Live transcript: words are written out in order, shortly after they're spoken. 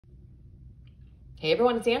Hey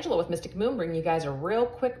everyone, it's Angela with Mystic Moon, bringing you guys a real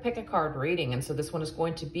quick pick a card reading. And so this one is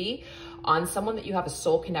going to be on someone that you have a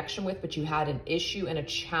soul connection with, but you had an issue and a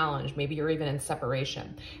challenge. Maybe you're even in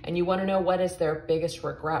separation. And you want to know what is their biggest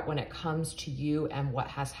regret when it comes to you and what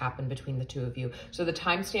has happened between the two of you. So the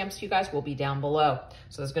timestamps, you guys, will be down below.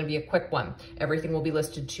 So there's going to be a quick one. Everything will be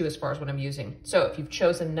listed too as far as what I'm using. So if you've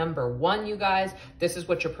chosen number 1, you guys, this is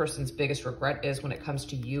what your person's biggest regret is when it comes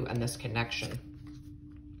to you and this connection.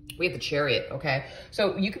 We have the Chariot, okay?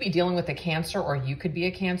 So you could be dealing with a Cancer, or you could be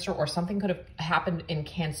a Cancer, or something could have happened in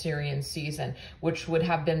Cancerian season, which would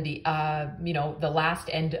have been the, the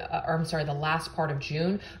last part of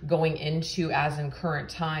June going into, as in current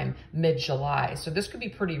time, mid-July. So this could be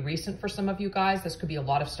pretty recent for some of you guys. This could be a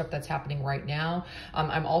lot of stuff that's happening right now.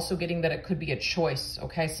 I'm also getting that it could be a choice,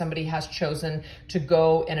 okay? Somebody has chosen to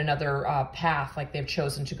go in another path, like they've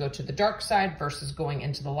chosen to go to the dark side versus going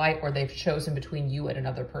into the light, or they've chosen between you and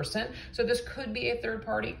another person. So this could be a third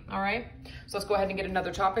party, all right? So let's go ahead and get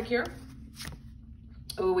another topic here.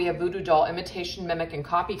 Oh, we have voodoo doll, imitation, mimic, and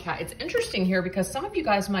copycat. It's interesting here because some of you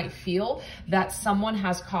guys might feel that someone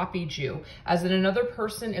has copied you. As in another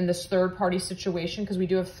person in this third party situation, because we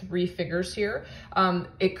do have 3 figures here,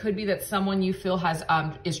 it could be that someone you feel has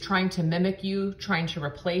is trying to mimic you, trying to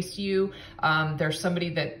replace you. There's somebody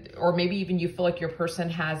that, or maybe even you feel like your person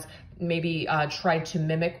has maybe tried to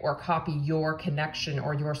mimic or copy your connection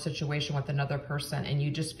or your situation with another person, and you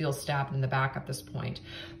just feel stabbed in the back at this point.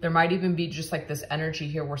 There might even be just like this energy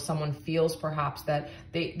here where someone feels perhaps that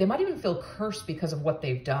they might even feel cursed because of what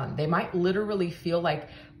they've done. They might literally feel like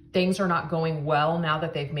things are not going well now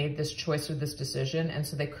that they've made this choice or this decision. And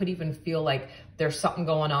so they could even feel like there's something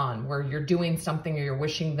going on where you're doing something or you're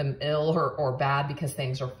wishing them ill or bad because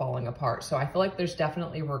things are falling apart. So I feel like there's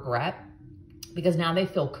definitely regret, because now they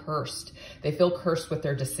feel cursed. They feel cursed with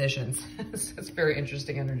their decisions. So it's very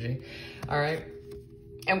interesting energy. All right.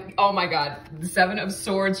 And oh my God, the 7 of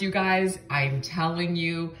Swords, you guys, I'm telling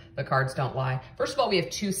you, the cards don't lie. First of all, we have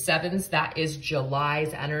 2 7s. That is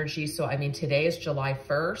July's energy. So, I mean, today is July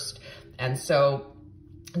 1st. And so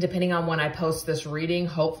depending on when I post this reading,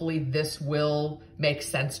 hopefully this will make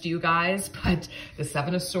sense to you guys. But the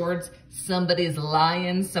 7 of Swords, somebody's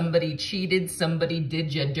lying, somebody cheated, somebody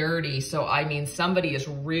did you dirty. So, I mean, somebody is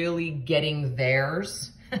really getting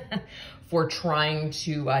theirs for trying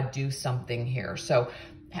to do something here. So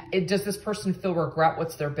does this person feel regret?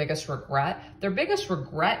 What's their biggest regret? Their biggest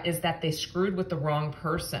regret is that they screwed with the wrong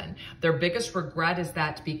person. Their biggest regret is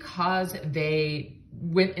that because they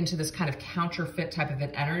went into this kind of counterfeit type of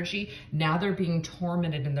an energy, now they're being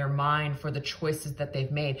tormented in their mind for the choices that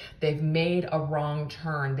they've made. They've made a wrong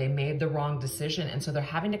turn. They made the wrong decision. And so they're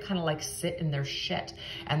having to kind of like sit in their shit.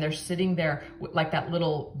 And they're sitting there like that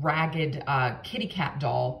little ragged kitty cat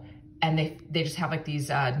doll. And they just have like these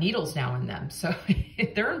needles now in them. So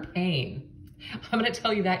they're in pain. I'm going to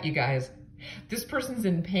tell you that, you guys. This person's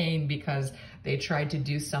in pain because they tried to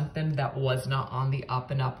do something that was not on the up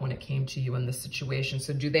and up when it came to you in this situation.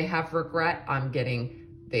 So do they have regret? I'm getting,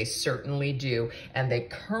 they certainly do. And they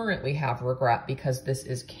currently have regret because this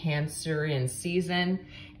is Cancerian season.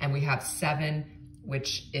 And we have 7,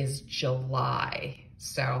 which is July.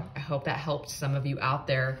 So I hope that helped some of you out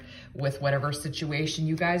there with whatever situation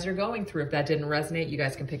you guys are going through. If that didn't resonate, you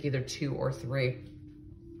guys can pick either 2 or 3.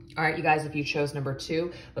 All right, you guys, if you chose number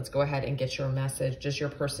 2, let's go ahead and get your message. Does your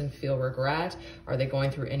person feel regret? Are they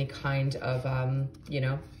going through any kind of,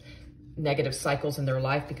 negative cycles in their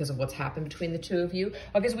life because of what's happened between the 2 of you?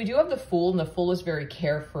 Because we do have the Fool, and the Fool is very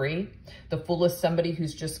carefree. The Fool is somebody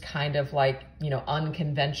who's just kind of like,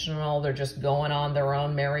 unconventional. They're just going on their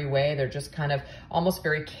own merry way. They're just kind of almost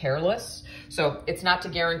very careless. So it's not to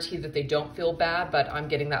guarantee that they don't feel bad, but I'm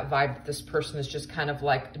getting that vibe that this person is just kind of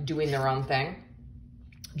like doing their own thing.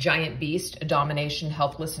 Giant Beast, domination,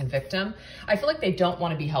 helpless, and victim. I feel like they don't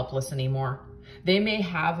want to be helpless anymore. They may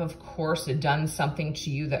have, of course, done something to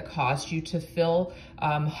you that caused you to feel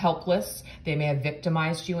helpless. They may have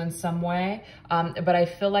victimized you in some way. But I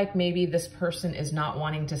feel like maybe this person is not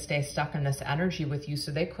wanting to stay stuck in this energy with you.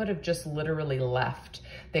 So they could have just literally left.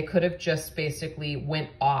 They could have just basically went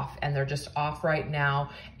off, and they're just off right now.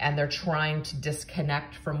 And they're trying to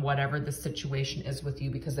disconnect from whatever the situation is with you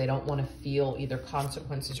because they don't want to feel either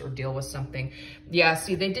consequences or deal with something. Yeah,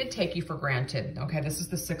 see, they did take you for granted. Okay, this is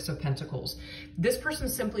the 6 of Pentacles. This person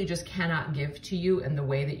simply just cannot give to you in the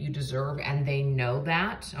way that you deserve, and they know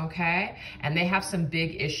that, okay? And they have some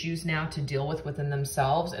big issues now to deal with within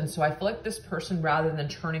themselves. And so I feel like this person, rather than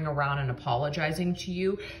turning around and apologizing to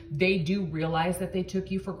you, they do realize that they took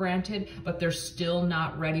you for granted, but they're still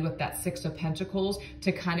not ready with that Six of Pentacles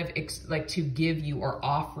to kind of like to give you or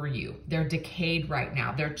offer you. They're decayed right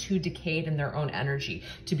now. They're too decayed in their own energy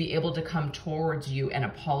to be able to come towards you and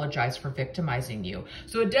apologize for victimizing you.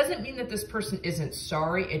 So it doesn't mean that this person isn't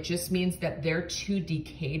sorry. It just means that they're too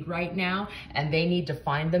decayed right now and they need to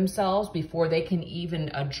find themselves before they can even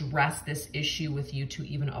address this issue with you to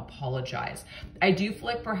even apologize. I do feel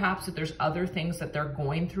like perhaps that there's other things that they're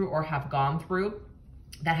going through or have gone through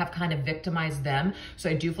that have kind of victimized them. So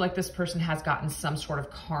I do feel like this person has gotten some sort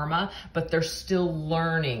of karma, but they're still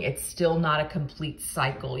learning. It's still not a complete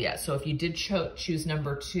cycle yet. So if you did choose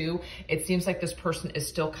number 2, it seems like this person is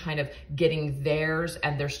still kind of getting theirs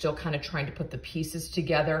and they're still kind of trying to put the pieces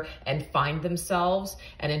together and find themselves.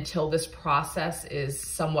 And until this process is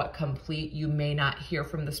somewhat complete, you may not hear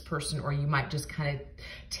from this person, or you might just kind of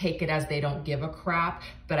take it as they don't give a crap.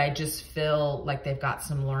 But I just feel like they've got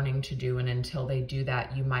some learning to do. And until they do that,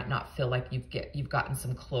 you might not feel like you've gotten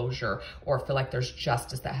some closure or feel like there's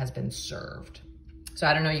justice that has been served. So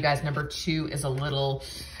I don't know, you guys, number 2 is a little,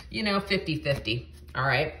 50-50. All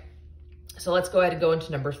right. So let's go ahead and go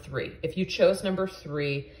into number 3. If you chose number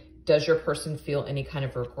 3, does your person feel any kind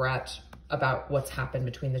of regret about what's happened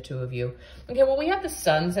between the two of you? Okay, well, we have the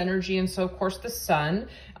Sun's energy. And so of course the Sun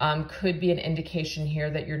could be an indication here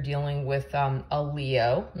that you're dealing with a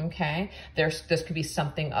Leo, okay? This could be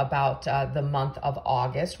something about the month of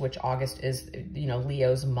August, which August is,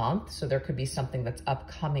 Leo's month. So there could be something that's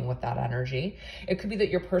upcoming with that energy. It could be that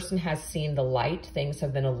your person has seen the light. Things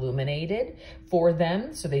have been illuminated for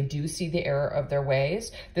them. So they do see the error of their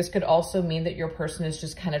ways. This could also mean that your person is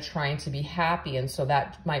just kind of trying to be happy. And so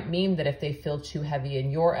that might mean that if they feel too heavy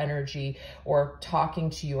in your energy or talking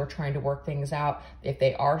to you or trying to work things out, if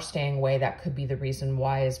they are staying away, that could be the reason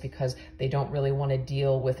why, is because they don't really want to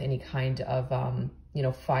deal with any kind of,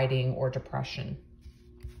 fighting or depression.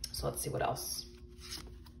 So let's see what else.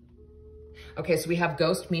 Okay, so we have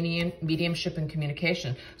ghost, mediumship, and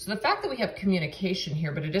communication. So the fact that we have communication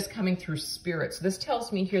here, but it is coming through spirit. So this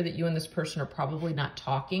tells me here that you and this person are probably not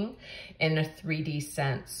talking in a 3D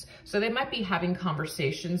sense. So they might be having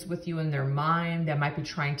conversations with you in their mind. They might be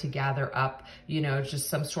trying to gather up, just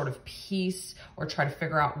some sort of peace, or try to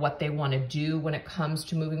figure out what they want to do when it comes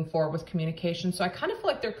to moving forward with communication. So I kind of feel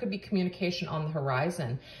like there could be communication on the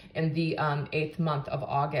horizon in the 8th month of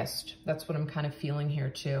August. That's what I'm kind of feeling here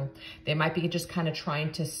too. They might be just kind of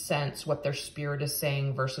trying to sense what their spirit is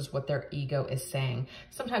saying versus what their ego is saying.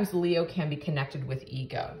 Sometimes Leo can be connected with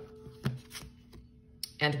ego.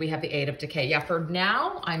 And we have the 8 of decay. Yeah, for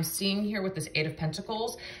now, I'm seeing here with this 8 of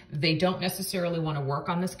Pentacles, they don't necessarily want to work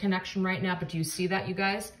on this connection right now. But do you see that, you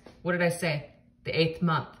guys? What did I say? The 8th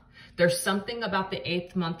month. There's something about the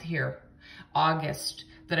 8th month here, August,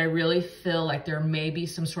 that I really feel like there may be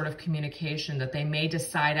some sort of communication, that they may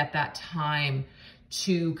decide at that time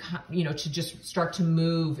to, to just start to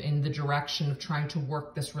move in the direction of trying to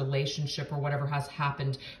work this relationship or whatever has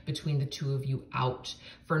happened between the two of you out.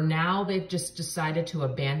 For now, they've just decided to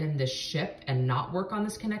abandon this ship and not work on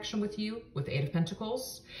this connection with you, with 8 of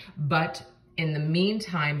Pentacles. But in the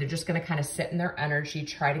meantime, they're just going to kind of sit in their energy,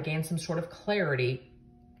 try to gain some sort of clarity,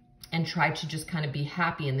 and try to just kind of be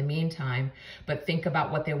happy in the meantime, but think about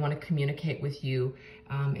what they want to communicate with you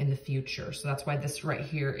in the future. So that's why this right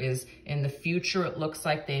here is in the future. It looks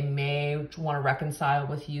like they may want to reconcile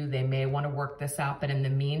with you. They may want to work this out, but in the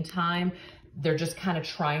meantime, they're just kind of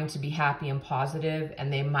trying to be happy and positive,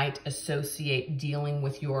 and they might associate dealing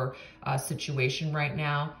with your situation right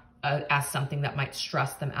now as something that might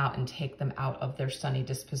stress them out and take them out of their sunny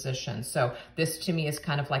disposition. So this to me is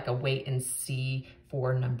kind of like a wait and see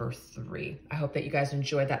for number 3. I hope that you guys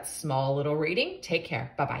enjoyed that small little reading. Take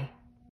care. Bye-bye.